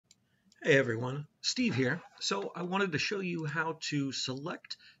Hey everyone, Steve here. So I wanted to show you how to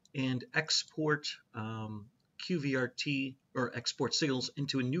select and export QVRT or export signals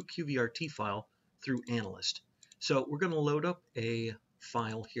into a new QVRT file through Analyst. So we're going to load up a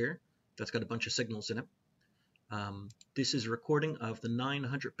file here that's got a bunch of signals in it. This is a recording of the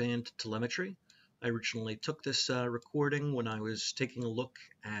 900 band telemetry. I originally took this recording when I was taking a look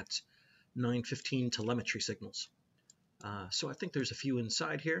at 915 telemetry signals. So I think there's a few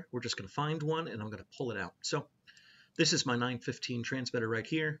inside here. We're just going to find one and I'm going to pull it out. So this is my 915 transmitter right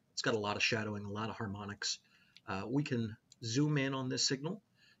here. It's got a lot of shadowing, a lot of harmonics. We can zoom in on this signal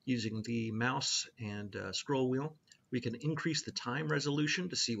using the mouse and scroll wheel. We can increase the time resolution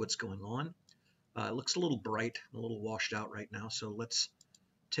to see what's going on. It looks a little bright, a little washed out right now, so let's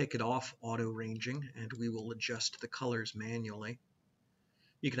take it off auto ranging and we will adjust the colors manually.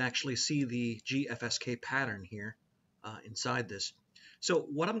 You can actually see the GFSK pattern here inside this. So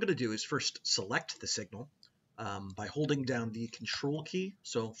what I'm going to do is first select the signal by holding down the control key.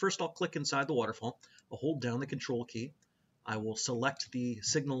 So first I'll click inside the waterfall. I'll hold down the control key. I will select the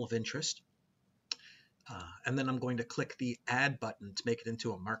signal of interest. And then I'm going to click the add button to make it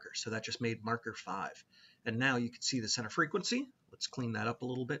into a marker. So that just made marker 5. And now you can see the center frequency. Let's clean that up a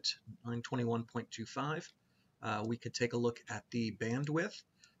little bit, 921.25. We could take a look at the bandwidth.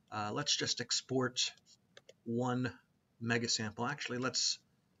 Let's just export 1 megasample. Actually, let's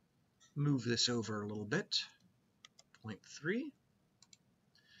move this over a little bit, 0.3.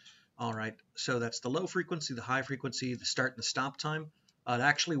 All right, so that's the low frequency, the high frequency, the start and the stop time. It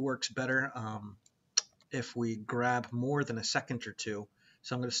actually works better if we grab more than a second or two.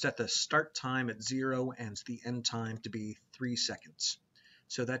 So I'm going to set the start time at 0 and the end time to be 3 seconds.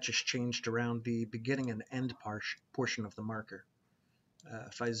 So that just changed around the beginning and end portion of the marker.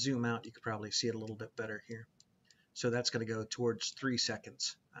 If I zoom out, you could probably see it a little bit better here. So that's going to go towards 3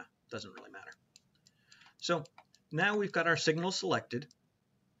 seconds. Doesn't really matter. So now we've got our signal selected.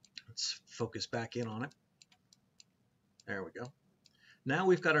 Let's focus back in on it. There we go. Now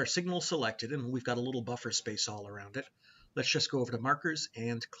we've got our signal selected and we've got a little buffer space all around it. Let's just go over to markers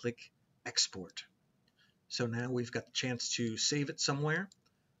and click export. So now we've got the chance to save it somewhere.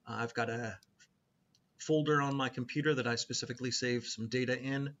 I've got a folder on my computer that I specifically saved some data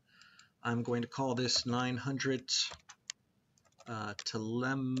in. I'm going to call this 900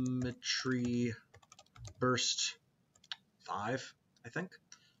 telemetry burst 5, I think.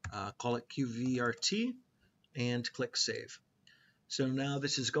 Call it QVRT and click save. So now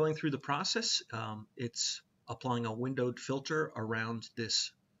this is going through the process. It's applying a windowed filter around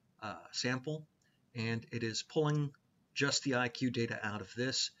this sample, and it is pulling just the IQ data out of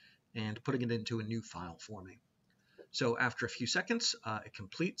this and putting it into a new file for me. So after a few seconds, it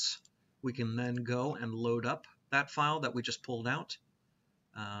completes. We can then go and load up that file that we just pulled out.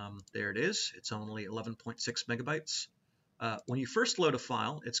 There it is. It's only 11.6 megabytes. When you first load a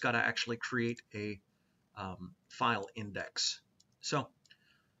file, it's got to actually create a file index. So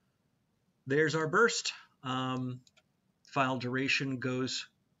there's our burst. File duration goes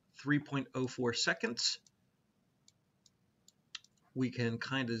 3.04 seconds. We can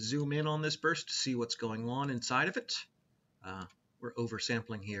kind of zoom in on this burst to see what's going on inside of it. We're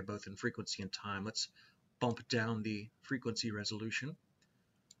oversampling here, both in frequency and time. Let's bump down the frequency resolution.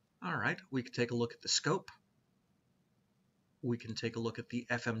 All right, we can take a look at the scope. We can take a look at the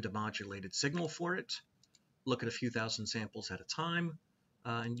FM demodulated signal for it, look at a few thousand samples at a time,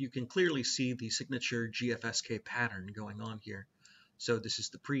 and you can clearly see the signature GFSK pattern going on here. So this is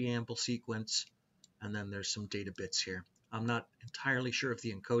the preamble sequence, and then there's some data bits here. I'm not entirely sure of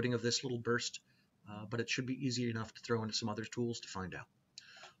the encoding of this little burst, but it should be easy enough to throw into some other tools to find out.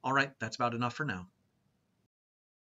 All right, that's about enough for now.